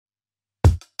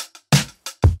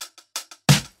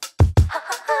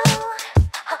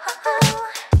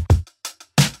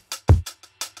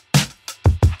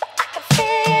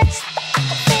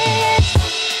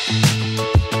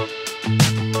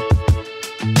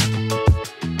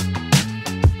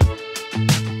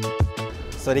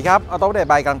วัสดีครับออโต้เดท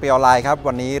บายกลางปีออนไลน์ครับ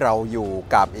วันนี้เราอยู่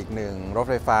กับอีกหนึ่งรถ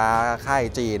ไฟฟ้าค่าย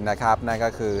จีนนะครับนั่นก็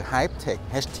คือ Hyptec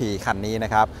HT คันนี้น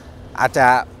ะครับอาจจะ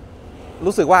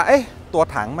รู้สึกว่าตัว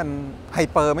ถังมันไฮ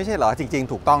เปอร์ไม่ใช่เหรอจริง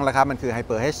ๆถูกต้องแล้วครับมันคือ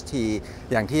Hyper HT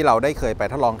อย่างที่เราได้เคยไป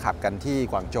ทดลองขับกันที่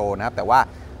กวางโจวนะครับแต่ว่า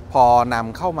พอน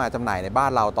ำเข้ามาจำหน่ายในบ้า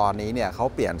นเราตอนนี้เนี่ยเขา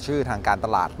เปลี่ยนชื่อทางการต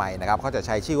ลาดใหม่นะครับเขาจะใ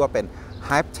ช้ชื่อว่าเป็น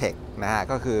Hyptec นะฮะ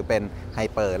ก็คือเป็นไฮ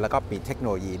เปอร์แล้วก็มีเทคโน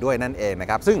โลยีด้วยนั่นเองนะ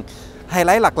ครับซึ่งไฮไ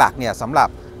ลท์หลักๆเนี่ยสำหรับ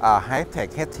Hyptec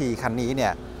HT คันนี้เนี่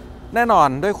ยแน่นอน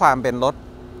ด้วยความเป็นรถ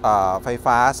ไฟ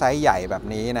ฟ้าไซส์ใหญ่แบบ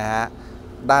นี้นะฮะ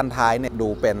ด้านท้ายเนี่ยดู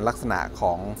เป็นลักษณะข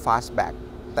อง fastback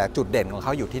แต่จุดเด่นของเข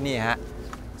าอยู่ที่นี่ฮะ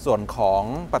ส่วนของ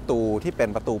ประตูที่เป็น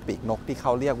ประตูปีกนกที่เข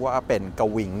าเรียกว่าเป็นก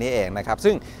วิงนี่เองนะครับ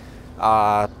ซึ่ง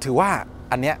ถือว่า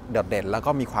อันเนี้ยโดดเด่นแล้ว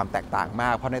ก็มีความแตกต่างมา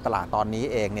กเพราะในตลาดตอนนี้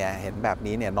เองเนี่ยเห็นแบบ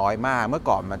นี้เนี่ยน้อยมากเมื่อ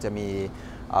ก่อนมันจะมี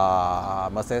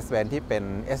Mercedes-Benz ที่เป็น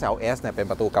SLS เนี่ยเป็น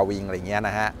ประตูกวิงอะไรเงี้ย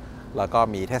นะฮะแล้วก็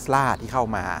มี Tesla ที่เข้า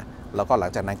มาแล้วก็หลั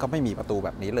งจากนั้นก็ไม่มีประตูแบ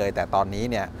บนี้เลยแต่ตอนนี้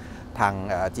เนี่ยทาง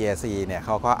GAC เนี่ยเข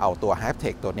าก็เอาตัว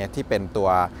Hyptec ตัวนี้ที่เป็นตัว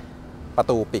ประ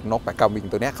ตูปีกนกแบบกวิง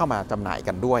ตัวนี้เข้ามาจำหน่าย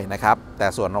กันด้วยนะครับแต่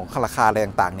ส่วนของราคาอะไร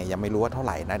ต่างๆเนี่ยยังไม่รู้ว่าเท่าไ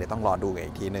หร่นะเดี๋ยวต้องรอดู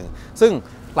อีกทีหนึ่งซึ่ง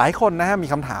หลายคนนะฮะมี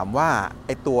คำถามว่าไ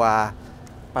อตัว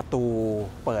ประตู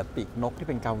เปิดปีกนกที่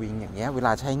เป็นกวิงอย่างเงี้ยเวล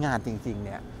าใช้งานจริงๆเ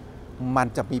นี่ยมัน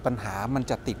จะมีปัญหามัน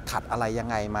จะติดขัดอะไรยัง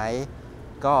ไงไหม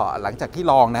ก็หลังจากที่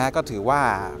ลองนะฮะก็ถือว่า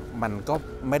มันก็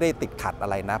ไม่ได้ติดขัดอะ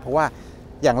ไรนะเพราะว่า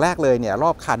อย่างแรกเลยเนี่ยร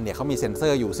อบคันเนี่ยเขามีเซ็นเซอ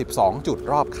ร์อยู่12จุด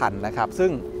รอบคันนะครับซึ่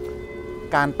ง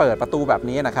การเปิดประตูแบบ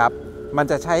นี้นะครับมัน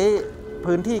จะใช้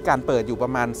พื้นที่การเปิดอยู่ปร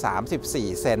ะมาณ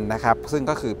34เซนนะครับซึ่ง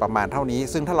ก็คือประมาณเท่านี้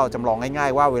ซึ่งถ้าเราจำลองง่าย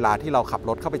ๆว่าเวลาที่เราขับ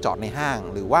รถเข้าไปจอดในห้าง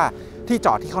หรือว่าที่จ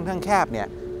อดที่ค่อนข้างแคบเนี่ย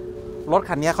รถ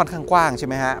คันนี้ค่อนข้างกว้างใช่ไ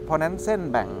หมฮะเพราะนั้นเส้น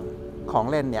แบ่งของ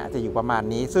เลนเนี่ยจะอยู่ประมาณ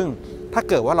นี้ซึ่งถ้า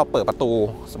เกิดว่าเราเปิดประตู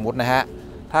สมมตินะฮะ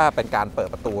ถ้าเป็นการเปิด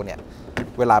ประตูเนี่ย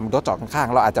เวลามีรถจอดข้าง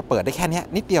ๆเราอาจจะเปิดได้แค่นี้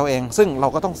นิดเดียวเองซึ่งเรา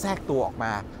ก็ต้องแทรกตัวออกม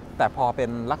าแต่พอเป็น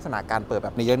ลักษณะการเปิดแบ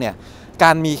บนี้เนี่ยก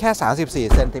ารมีแค่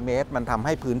34เซนติเมตรมันทำใ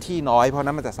ห้พื้นที่น้อยเพราะ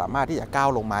นั้นมันจะสามารถที่จะก้าว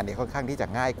ลงมาเนี่ยค่อนข้างที่จะ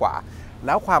ง่ายกว่าแ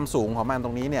ล้วความสูงของมันต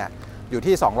รงนี้เนี่ยอยู่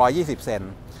ที่220เซน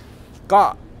ก็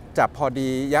จะพอดี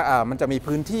มันจะมี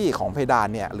พื้นที่ของเพดาน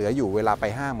เนี่ยเหลืออยู่เวลาไป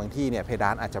ห้างบางที่เนี่ยเพดา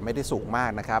นอาจจะไม่ได้สูงมาก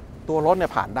นะครับตัวรถเนี่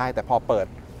ยผ่านได้แต่พอเปิด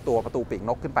ตัวประตูปีก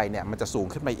นกขึ้นไปเนี่ยมันจะสูง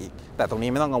ขึ้นไปอีกแต่ตรงนี้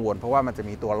ไม่ต้องกังวลเพราะว่ามันจะ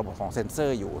มีตัวระบบของเซ็นเซอ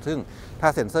ร์อยู่ซึ่งถ้า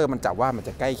เซ็นเซอร์มันจับว่ามันจ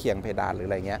ะใกล้เคียงเพดานหรืออ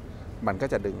ะไรเงี้ยมันก็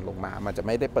จะดึงลงมามันจะไ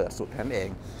ม่ได้เปิดสุดนั่นเอง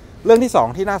เรื่องที่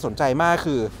2ที่น่าสนใจมาก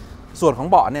คือส่วนของ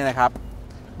เบาะเนี่ยนะครับ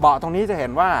เบาะตรงนี้จะเห็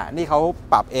นว่านี่เขา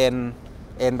ปรับเ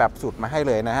อ็นแบบสุดมาให้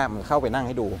เลยนะฮะมันเข้าไปนั่งใ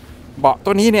ห้ดูเบาะ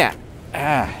ตัวนี้เนี่ย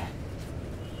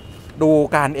ดู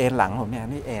การเอนหลังผมเนี่ย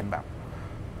นี่เอนแบบ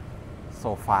โซ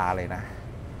ฟาเลยนะ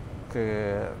คือ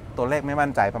ตัวเลขไม่มั่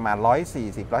นใจประมาณ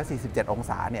147อง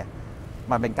ศาเนี่ย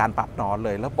มันเป็นการปรับนอนเล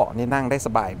ยแล้วเบาะนี่นั่งได้ส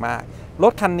บายมากร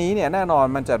ถคันนี้เนี่ยแน่นอน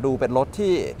มันจะดูเป็นรถ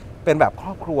ที่เป็นแบบคร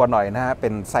อบครัวหน่อยนะฮะเป็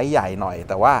นไซส์ใหญ่หน่อย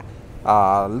แต่ว่า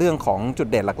เรื่องของจุด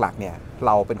เด่นหลักๆเนี่ยเ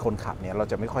ราเป็นคนขับเนี่ยเรา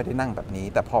จะไม่ค่อยได้นั่งแบบนี้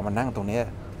แต่พอมานั่งตรงนี้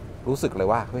รู้สึกเลย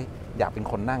ว่าเฮ้ยอยากเป็น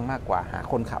คนนั่งมากกว่าหา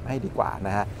คนขับให้ดีกว่าน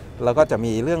ะฮะแล้วก็จะ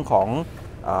มีเรื่องของ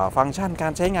ฟังก์ชันกา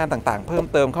รใช้งานต่างๆเพิ่ม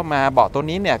เติมเข้ามาเบาะตัว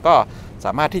นี้เนี่ยก็ส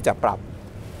ามารถที่จะปรับ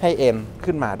ให้เอน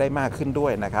ขึ้นมาได้มากขึ้นด้ว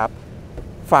ยนะครับ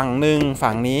ฝั่งหนึ่ง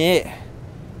ฝั่งนี้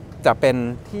จะเป็น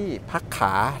ที่พักข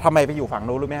าทำไมไปอยู่ฝั่ง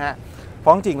นู้นรู้ไหมฮะเพรา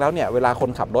ะจริงแล้วเนี่ยเวลาคน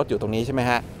ขับรถอยู่ตรงนี้ใช่ไหม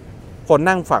ฮะคน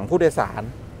นั่งฝั่งผู้โดยสาร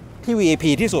ที่ VIP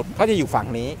ที่สุดเขาจะอยู่ฝั่ง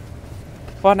นี้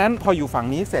เพราะนั้นพออยู่ฝั่ง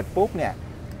นี้เสร็จปุ๊บเนี่ย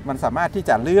มันสามารถที่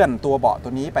จะเลื่อนตัวเบาะตั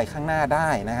วนี้ไปข้างหน้าได้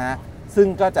นะฮะซึ่ง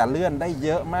ก็จะเลื่อนได้เย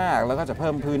อะมากแล้วก็จะเ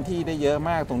พิ่มพื้นที่ได้เยอะ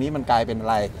มากตรงนี้มันกลายเป็นอะ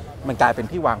ไรมันกลายเป็น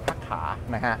ที่วางพักขา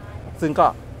นะฮะซึ่งก็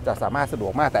จะสามารถสะดว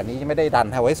กมากแต่นี้ไม่ได้ดัน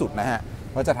ให้ไว้สุดนะฮะ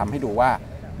เพราะจะทำให้ดูว่า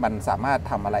มันสามารถ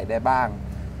ทำอะไรได้บ้าง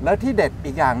แล้วที่เด็ด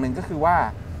อีกอย่างหนึ่งก็คือว่า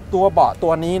ตัวเบาะตั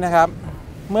วนี้นะครับ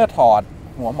เมื่อถอด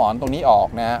หัวหมอนตรงนี้ออก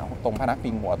นะตรงพนักพิ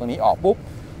งหัวตรงนี้ออกปุ๊บ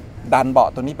ดันเบาะ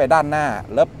ตัวนี้ไปด้านหน้า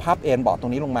แล้วพับเอนเบาะตร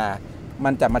งนี้ลงมามั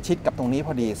นจะมาชิดกับตรงนี้พ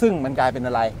อดีซึ่งมันกลายเป็น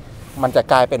อะไรมันจะ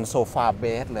กลายเป็นโซฟาเบ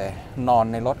สเลยนอน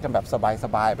ในรถกันแบบส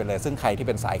บายๆไปเลยซึ่งใครที่เ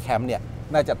ป็นสายแคมป์เนี่ย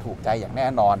น่าจะถูกใจอย่างแน่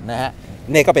นอนนะฮะ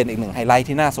นี่ก็เป็นอีกหนึ่งไฮไลท์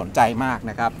ที่น่าสนใจมาก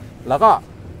นะครับแล้วก็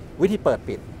วิธีเปิด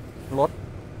ปิดรถ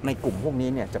ในกลุ่มพวกนี้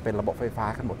เนี่ยจะเป็นระบบไฟฟ้า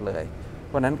กันหมดเลยเ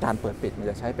พราะนั้นการเปิดปิดมัน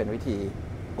จะใช้เป็นวิธี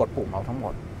กดปุ่มเอาทั้งหม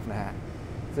ดนะฮะ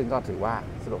ซึ่งก็ถือว่า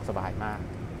สะดวกสบายมาก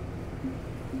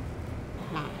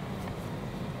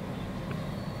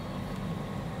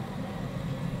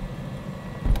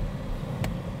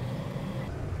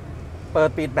เปิ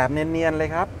ดปิดแบบเนียนๆเลย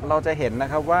ครับเราจะเห็นนะ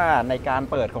ครับว่าในการ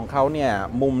เปิดของเขาเนี่ย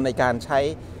มุมในการใช้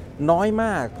น้อยม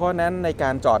ากเพราะนั้นในกา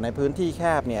รจอดในพื้นที่แค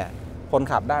บเนี่ยคน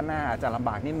ขับด้านหน้าจะลำบ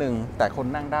ากนิดนึงแต่คน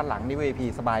นั่งด้านหลังนี่ VIP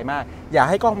สบายมากอยาก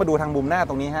ให้กล้องมาดูทางมุมหน้า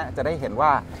ตรงนี้ฮะจะได้เห็นว่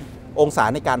า องศา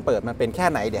ในการเปิดมันเป็นแค่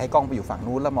ไหนเดี๋ยวให้กล้องไปอยู่ฝั่ง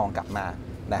นู้นแล้วมองกลับมา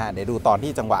นะฮะเดี๋ยวดูตอน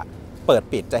ที่จังหวะเปิด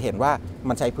ปิดจะเห็นว่า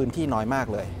มันใช้พื้นที่น้อยมาก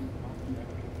เลย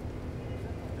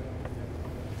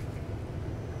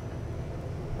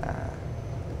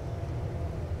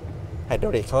ไฮดรอ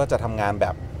ลิกเขาจะทำงานแบ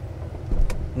บ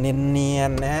เนีย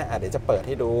นๆนะฮะเดี๋ยวจะเปิดใ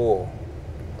ห้ดู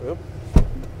ปึ๊บ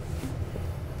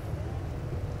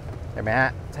เห็นไหมฮ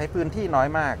ะใช้พื้นที่น้อย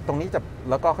มากตรงนี้จะ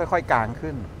แล้วก็ค่อยๆกาง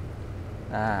ขึ้น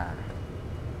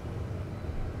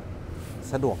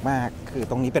สะดวกมากคือ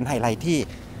ตรงนี้เป็นไฮไลท์ที่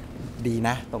ดีน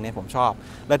ะตรงนี้ผมชอบ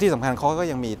และที่สำคัญเขาก็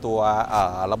ยังมีตัว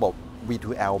ระบบ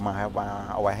V2L มา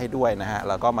เอาไว้ให้ด้วยนะฮะ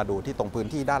แล้วก็มาดูที่ตรงพื้น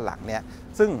ที่ด้านหลังเนี่ย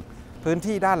ซึ่งพื้น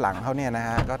ที่ด้านหลังเขาเนี่ยนะฮ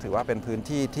ะก็ถือว่าเป็นพื้น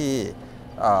ที่ที่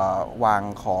วาง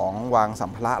ของวางสั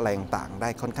มภาระอะไรต่างๆได้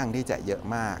ค่อนข้างที่จะเยอะ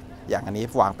มากอย่างอันนี้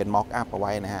วางเป็นม็อกอัพเอาไ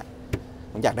ว้นะฮะ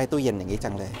ผมอยากได้ตู้เย็นอย่างนี้จั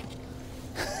งเลย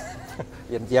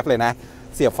เย็นเจี๊ยบเลยนะ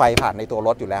เสียบไฟผ่านในตัวร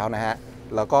ถอยู่แล้วนะฮะ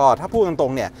แล้วก็ถ้าพูดตร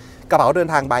งๆเนี่ยกระเป๋าเดิน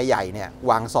ทางใบใหญ่เนี่ย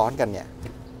วางซ้อนกันเนี่ย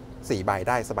4 ใบ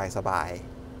ได้สบาย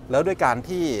ๆแล้วด้วยการ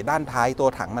ที่ด้านท้ายตัว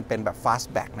ถังมันเป็นแบบ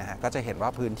fastback นะฮะก็จะเห็นว่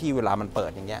าพื้นที่เวลามันเปิ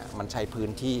ดอย่างเงี้ยมันใช้พื้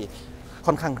นที่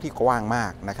ค่อนข้างที่กว้างมา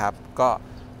กนะครับก็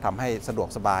ทำให้สะดวก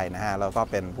สบายนะฮะแล้วก็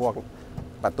เป็นพวก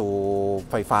ประตู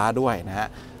ไฟฟ้าด้วยนะฮะ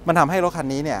มันทำให้รถคัน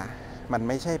นี้เนี่ยมันไ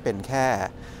ม่ใช่เป็นแค่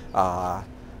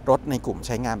รถในกลุ่มใ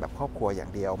ช้งานแบบครอบครัวอย่า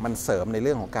งเดียวมันเสริมในเ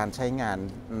รื่องของการใช้งาน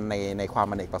ในความ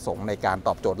อเนกประสงค์ในการต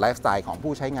อบโจทย์ไลฟ์สไตล์ของ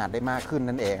ผู้ใช้งานได้มากขึ้น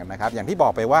นั่นเองนะครับอย่างที่บอ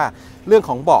กไปว่าเรื่องข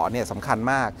องเบาะเนี่ยสำคัญ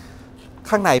มาก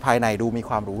ข้างในภายในดูมี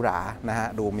ความหรูหรานะฮะ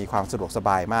ดูมีความสะดวกสบ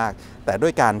ายมากแต่ด้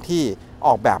วยการที่อ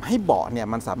อกแบบให้เบาะเนี่ย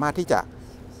มันสามารถที่จะ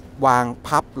วาง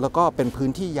พับแล้วก็เป็นพื้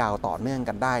นที่ยาวต่อเนื่อง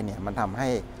กันได้เนี่ยมันทำให้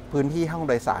พื้นที่ห้องโ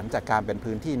ดยสารจากการเป็น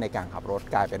พื้นที่ในการขับรถ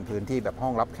กลายเป็นพื้นที่แบบห้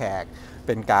องรับแขกเ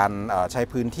ป็นการใช้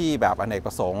พื้นที่แบบอเนกป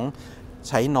ระสงค์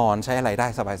ใช้นอนใช้อะไรได้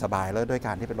สบายๆแล้วด้วยก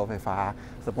ารที่เป็นรถไฟฟ้า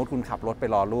สมมติคุณขับรถไป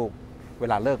รอลูกเว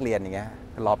ลาเลิกเรียนอย่างเงี้ย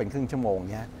รอเป็นครึ่งชั่วโมง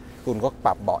เงี้ยคุณก็ป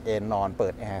รับเบาะเอนนอนเปิ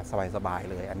ดแอร์สบายๆ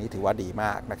เลยอันนี้ถือว่าดีม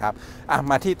ากนะครับ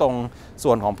มาที่ตรง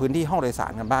ส่วนของพื้นที่ห้องโดยสา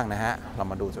รกันบ้างนะฮะเรา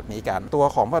มาดูจุดนี้กันตัว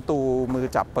ของประตูมือ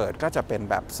จับเปิดก็จะเป็น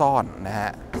แบบซ่อนนะฮ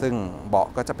ะซึ่งเบาะ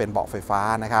ก็จะเป็นเบาะไฟฟ้า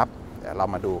นะครับเดี๋ยวเรา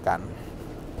มาดูกัน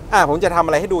ผมจะทำอ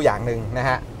ะไรให้ดูอย่างหนึ่งนะ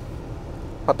ฮะ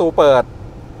ประตูเปิด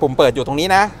ปุ่มเปิดอยู่ตรงนี้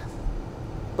นะ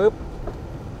ปึ๊บ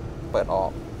เปิดออ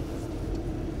ก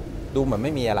ดูเหมือนไ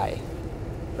ม่มีอะไร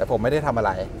แต่ผมไม่ได้ทำอะไ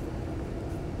ร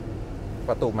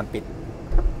ประตูมันปิด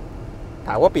ถ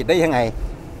ามว่าปิดได้ยังไง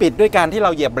ปิดด้วยการที่เร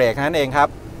าเหยียบเบรกนั่นเองครับ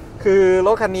คือร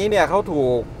ถคันนี้เนี่ยเขาถู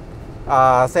ก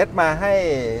เซตมาให้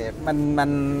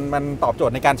มันตอบโจท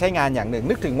ย์ในการใช้งานอย่างหนึ่ง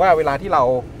นึกถึงว่าเวลาที่เรา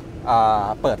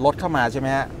เปิดรถเข้ามาใช่ไหม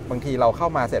ฮะบางทีเราเข้า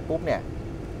มาเสร็จปุ๊บเนี่ย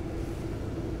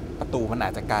ประตูมันอา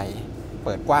จจะไกลเ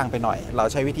ปิดกว้างไปหน่อยเรา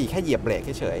ใช้วิธีแค่เหยียบเบรก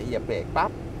เฉยๆเหยียบเบรกปั๊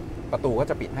บประตูก็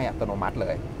จะปิดให้อัตโนมัติเล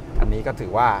ยอันนี้ก็ถื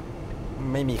อว่า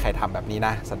ไม่มีใครทำแบบนี้น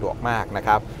ะสะดวกมากนะค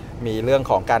รับมีเรื่อง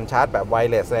ของการชาร์จแบบไว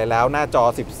เลสอะไรแล้วหน้าจอ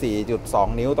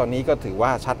 14.2 นิ้วตอนนี้ก็ถือว่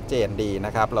าชัดเจนดีน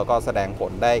ะครับแล้วก็แสดงผ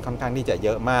ลได้ค่อนข้างที่จะเย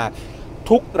อะมาก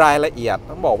ทุกรายละเอียด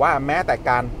ต้องบอกว่าแม้แต่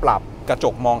การปรับกระจ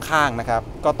กมองข้างนะครับ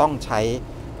ก็ต้องใช้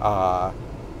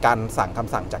การสั่งค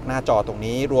ำสั่งจากหน้าจอตรง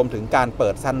นี้รวมถึงการเปิ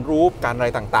ดซันรูฟการอะไร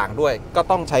ต่างๆด้วยก็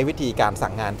ต้องใช้วิธีการ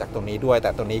สั่งงานจากตรงนี้ด้วยแ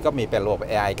ต่ตรงนี้ก็มีเป็นระบบ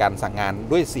AI การสั่งงาน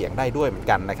ด้วยเสียงได้ด้วยเหมือน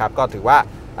กันนะครับก็ถือว่า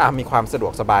มีความสะดว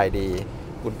กสบายดี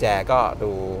กุญแจก็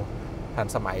ดูทัน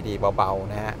สมัยดีเบา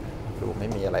ๆนะฮะดูไม่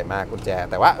มีอะไรมากกุญแจ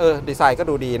แต่ว่าดีไซน์ก็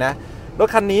ดูดีนะรถ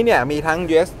คันนี้เนี่ยมีทั้ง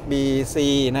USB-C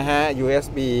นะฮะ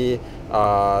USB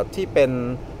ที่เป็น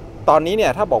ตอนนี้เนี่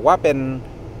ยถ้าบอกว่าเป็น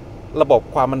ระบบ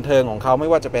ความบันเทิงของเขาไม่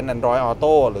ว่าจะเป็น Android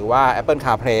Auto หรือว่า Apple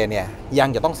CarPlay เนี่ยยัง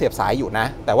จะต้องเสียบสายอยู่นะ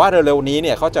แต่ว่าเร็วๆนี้เ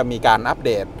นี่ยเขาจะมีการอัปเ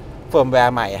ดตเฟิร์มแว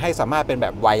ร์ใหม่ให้สามารถเป็นแบ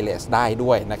บไวเลสได้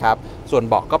ด้วยนะครับส่วน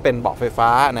เบาะก็เป็นเบาะไฟฟ้า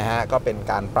นะฮะก็เป็น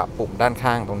การปรับปุ่มด้าน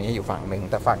ข้างตรงนี้อยู่ฝั่งหนึ่ง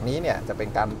แต่ฝั่งนี้เนี่ยจะเป็น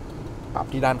การปรับ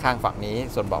ที่ด้านข้างฝั่งนี้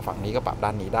ส่วนเบาะฝั่งนี้ก็ปรับด้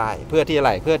านนี้ได้เพื่อที่อะไ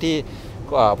รเพื่อที่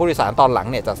ผู้โดยสารตอนหลัง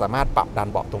เนี่ยจะสามารถปรับดัน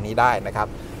เบาะตรงนี้ได้นะครับ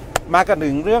มากัน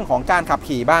ถึงเรื่องของการขับ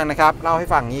ขี่บ้างนะครับเล่าให้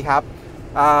ฟังนี้ครับ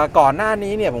ก่อนหน้า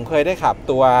นี้เนี่ยผมเคยได้ขับ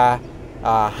ตัว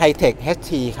Hyptec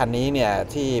HT คันนี้เนี่ย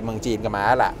ที่เมืองจีนกันมา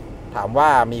แหละถามว่า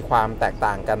มีความแตก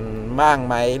ต่างกันบ้างไ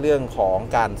หมเรื่องของ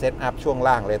การเซตอัพช่วง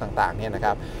ล่างอะไรต่างๆเนี่ยนะค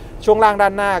รับช่วงล่างด้า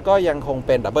นหน้าก็ยังคงเ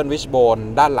ป็นดับเบิลวิชโบน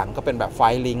ด้านหลังก็เป็นแบบไฟ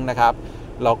ลิงก์นะครับ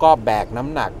แล้วก็แบกน้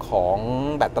ำหนักของ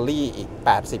แบตเตอรี่อีก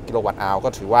80กิโลวัตต์อาวก็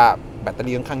ถือว่าแบตเตอ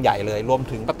รี่ค่อนข้างใหญ่เลยรวม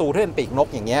ถึงประตูที่เป็นปีกนก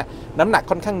อย่างเงี้ยน้ำหนัก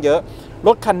ค่อนข้างเยอะร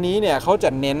ถคันนี้เนี่ยเขาจะ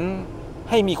เน้น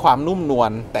ให้มีความนุ่มนว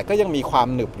ลแต่ก็ยังมีความ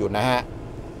หนึบอยู่นะฮะ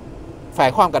แฝ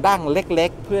งความกระด้างเล็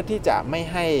กๆเพื่อที่จะไม่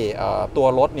ให้ตัว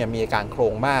รถเนี่ยมีอาการโคร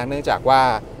งมากเนื่องจากว่า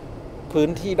พื้น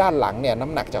ที่ด้านหลังเนี่ยน้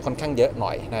ำหนักจะค่อนข้างเยอะหน่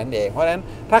อยนั่นเองเพราะฉะนั้น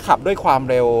ถ้าขับด้วยความ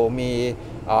เร็วมี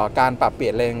การปรับเปลี่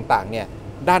ยนอะไรต่างๆเนี่ย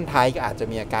ด้านท้ายก็อาจจะ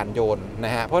มีอาการโยนน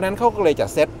ะฮะเพราะฉะนั้นเขาก็เลยจะ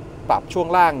เซต ปรับช่วง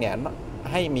ล่างเนี่ย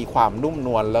ให้มีความนุ่มน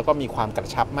วลแล้วก็มีความกระ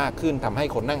ชับมากขึ้นทำให้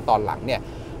คนนั่งตอนหลังเนี่ย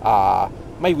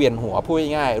ไม่เวียนหัวพูด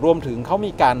ง่ายๆรวมถึงเขา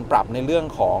มีการปรับในเรื่อง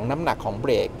ของน้ำหนักของเบ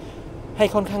รกให้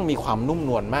ค่อนข้างมีความนุ่ม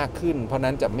นวลมากขึ้นเพราะ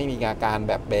นั้นจะไม่มีอาการ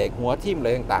แบบเบรกหัวทิ่มอะไร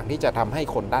ต่างๆที่จะทำให้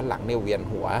คนด้านหลังเนี่ยเวียน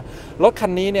หัวรถคั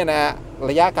นนี้เนี่ยนะ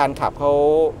ระยะการขับเขา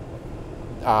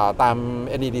ตาม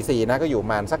NEDC นะก็อยู่ปร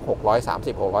ะมาณสัก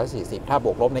630-640ถ้าบ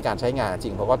วกลบในการใช้งานจ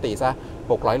ริงเขาก็ตีซะ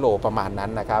600โลประมาณนั้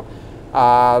นนะครับ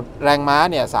แรงม้า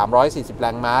เนี่ย340แร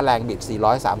งม้าแรงบิด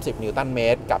430นิวตันเม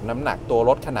ตรกับน้ำหนักตัวร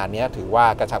ถขนาดนี้ถือว่า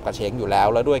กระฉับกระเฉงอยู่แล้ว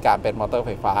แล้วด้วยการเป็นมอเตอร์ไฟ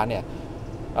ฟ้าเนี่ย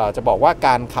จะบอกว่าก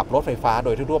ารขับรถไฟฟ้าโด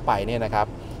ยทั่วไปเนี่ยนะครับ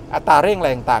อัตราเร่งแร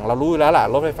งต่างเรารู้แล้วล่ะ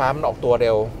รถไฟฟ้ามันออกตัวเ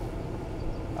ร็ว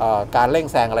การเร่ง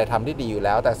แซงอะไรทำได้ดีอยู่แ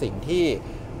ล้วแต่สิ่งที่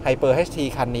Hyper HT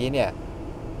คันนี้เนี่ย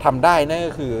ทำได้นั่น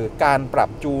ก็คือการปรับ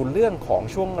จูนเรื่องของ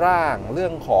ช่วงล่างเรื่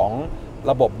องของ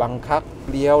ระบบบังคับ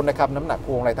เลี้ยวนะครับน้ำหนักพ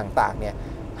วงอะไรต่างๆเนี่ย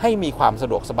ให้มีความสะ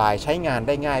ดวกสบายใช้งานไ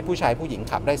ด้ง่ายผู้ชายผู้หญิง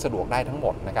ขับได้สะดวกได้ทั้งหม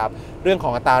ดนะครับเรื่องขอ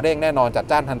งอัตราเร่งแน่นอนจัด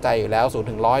จ้านทันใจอยู่แล้ว0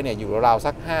 ถึง 100เนี่ยอยู่ราว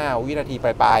สัก5วินาทีป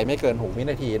ลายๆไม่เกิน6วิ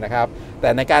นาทีนะครับแต่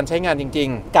ในการใช้งานจริง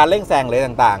ๆการเร่งแซงเลย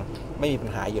ต่างๆไม่มีปัญ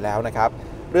หาอยู่แล้วนะครับ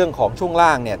เรื่องของช่วงล่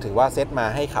างเนี่ยถือว่าเซตมา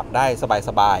ให้ขับได้ส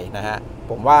บายๆนะฮะ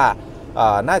ผมว่า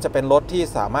น่าจะเป็นรถที่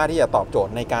สามารถที่จะตอบโจท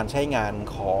ย์ในการใช้งาน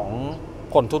ของ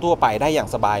คนทั่วๆไปได้อย่าง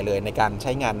สบายเลยในการใ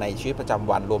ช้งานในชีวิตประจำ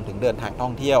วันรวมถึงเดินทางท่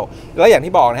องเที่ยวแล้วอย่าง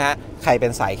ที่บอกนะฮะใครเป็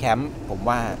นสายแคมป์ผม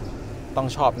ว่าต้อง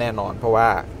ชอบแน่นอนเพราะว่า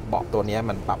เบาะตัวนี้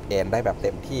มันปรับเอนได้แบบเ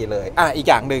ต็มที่เลยอีก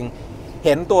อย่างหนึ่งเ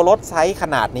ห็นตัวรถไซส์ข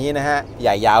นาดนี้นะฮะให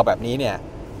ญ่ยาวแบบนี้เนี่ย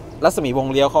รัศมีวง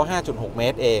เลี้ยวเขา 5.6 เม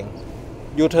ตรเอง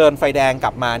ยูเทิร์นไฟแดงก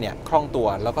ลับมาเนี่ยคล่องตัว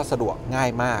แล้วก็สะดวกง่า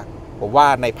ยมากผมว่า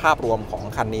ในภาพรวมของ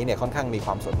คันนี้เนี่ยค่อนข้างมีค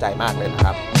วามสนใจมากเลยนะค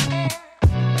รับ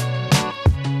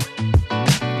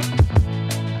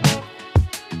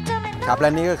ครับแล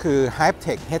ะนี่ก็คือ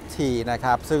Hyptec HT นะค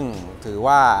รับซึ่งถือ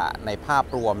ว่าในภาพ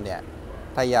รวมเนี่ย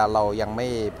ถ้าเรายังไม่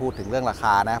พูดถึงเรื่องราค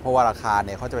านะเพราะว่าราคาเ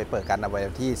นี่ยเขาจะไปเปิดกันในวั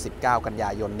นที่19กันยา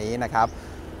ยนนี้นะครับ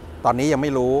ตอนนี้ยังไ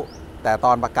ม่รู้แต่ต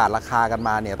อนประกาศราคากันม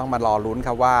าเนี่ยต้องมารอลุ้นค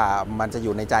รับว่ามันจะอ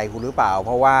ยู่ในใจคุณหรือเปล่าเพ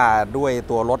ราะว่าด้วย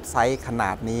ตัวรถไซส์ขน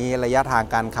าดนี้ระยะทาง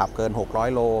การขับเกิน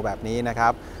600โลแบบนี้นะครั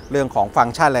บเรื่องของฟัง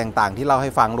ก์ชันแรงต่างที่เล่าใ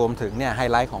ห้ฟังรวมถึงเนี่ยไฮ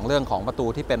ไลท์ของเรื่องของประตู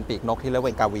ที่เป็นปีกนกที่เรียกว่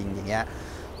ากาวิงอย่างเงี้ย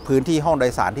พื้นที่ห้องโด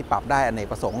ยสารที่ปรับได้อเนก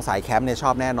ประสงค์สายแคมป์เนี่ยช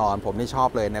อบแน่นอนผมนี่ชอบ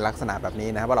เลยในลักษณะแบบนี้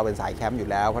นะครับว่าเราเป็นสายแคมป์อยู่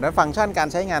แล้วเพราะฉะนั้นฟังก์ชันการ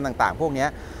ใช้งานต่างๆพวกนี้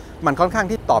มันค่อนข้าง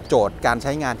ที่ตอบโจทย์การใ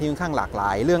ช้งานที่ค่อนข้างหลากหล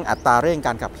ายเรื่องอัตราเร่งก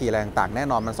ารขับขี่อะไรต่างๆแน่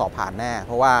นอนมันสอบผ่านแน่เ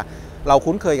พราะว่าเรา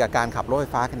คุ้นเคยกับการขับรถไฟ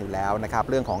ฟ้ากันอยู่แล้วนะครับ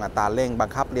เรื่องของอัตราเร่งบัง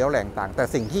คับเลี้ยวแรงต่างแต่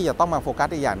สิ่งที่จะต้องมาโฟกัส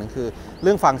อีกอย่างหนึ่งคือเ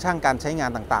รื่องฟังก์ชันการใช้งา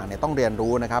นต่างๆเนี่ยต้องเรียน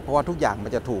รู้นะครับเพราะว่าทุกอย่างมั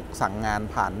นจะถูกสั่งงาน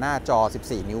ผ่านหน้าจอ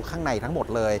14นิ้วข้างในทั้งหมด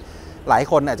เลยหลาย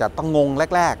คนอาจจะต้องงง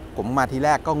แรกๆผมมาทีแร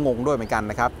กก็งงด้วยเหมือนกัน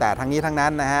นะครับแต่ทั้งนี้ทั้งนั้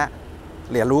นนะฮะ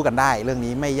เรียนรู้กันได้เรื่อง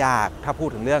นี้ไม่ยากถ้าพูด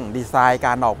ถึงเรื่องดีไซน์ก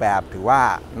ารออกแบบถือว่า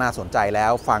น่าสนใจแล้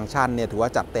วฟังก์ชันเนี่ยถือว่า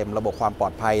จัดเต็มระบบความปลอ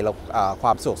ดภัยคว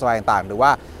ามสะดวกสบายต่างๆหรือว่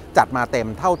าจัดมาเต็ม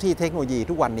เท่าที่เทคโนโลยี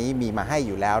ทุกวันนี้มีมาให้อ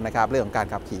ยู่แล้วนะครับเรื่องของการ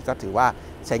ขับขี่ก็ถือว่า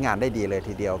ใช้งานได้ดีเลย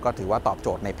ทีเดียวก็ถือว่าตอบโจ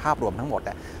ทย์ในภาพรวมทั้งหมด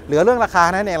เหลือเรื่องราคา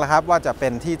นั่นเองละครับว่าจะเป็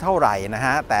นที่เท่าไหร่นะฮ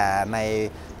ะแต่ใน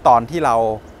ตอนที่เรา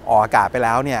ออกอากาศไปแ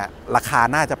ล้วเนี่ยราคา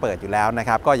น่าจะเปิดอยู่แล้วนะค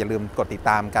รับก็อย่าลืมกดติด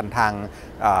ตามกันทาง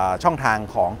ช่องทาง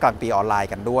ของกลางปีออนไล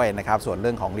น์กันด้วยนะครับส่วนเ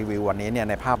รื่องของรีวิววันนี้เนี่ย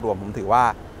ในภาพรวมผมถือว่า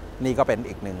นี่ก็เป็น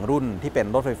อีกหนึ่งรุ่นที่เป็น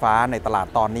รถไฟฟ้าในตลาด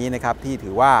ตอนนี้นะครับที่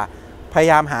ถือว่าพย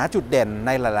ายามหาจุดเด่นใ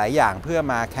นหลายๆอย่างเพื่อ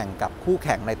มาแข่งกับคู่แ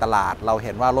ข่งในตลาดเราเ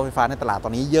ห็นว่ารถไฟฟ้าในตลาดตอ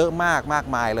นนี้เยอะมาก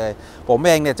มายเลยผมเ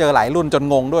องเนี่ยเจอหลายรุ่นจน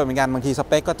งงด้วยเหมือนกันบางทีส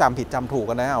เปคก็จำผิดจำถูก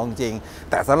กันนะเอาจริงๆ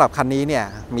แต่สำหรับคันนี้เนี่ย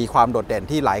มีความโดดเด่น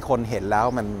ที่หลายคนเห็นแล้ว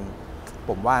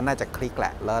ผมว่าน่าจะคลิกแหล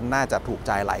ะแล้วน่าจะถูกใ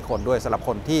จหลายคนด้วยสำหรับค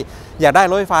นที่อยากได้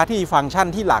รถไฟฟ้าที่มีฟังก์ชัน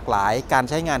ที่หลากหลายการ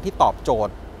ใช้งานที่ตอบโจท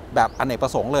ย์แบบอเนกปร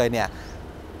ะสงค์เลยเนี่ย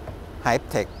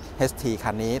Hyptec HT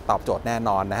คันนี้ตอบโจทย์แน่น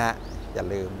อนนะฮะอย่า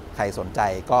ลืมใครสนใจ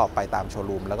ก็ไปตามโชว์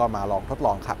รูมแล้วก็มาลองทดล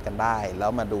องขับกันได้แล้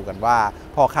วมาดูกันว่า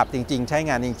พอขับจริงๆใช้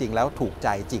งานจริงๆแล้วถูกใจ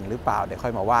จริงหรือเปล่าเดี๋ยวค่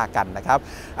อยมาว่ากันนะครับ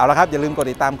เอาละครับอย่าลืมกด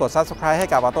ติดตามกด Subscribe ให้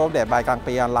กับ Auto Update by กลาง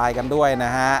ปีออนไลน์กันด้วยน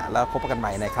ะฮะแล้วพบกันให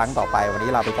ม่ในครั้งต่อไปวันนี้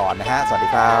ลาไปก่อนนะฮะสวัสดี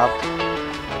ครับ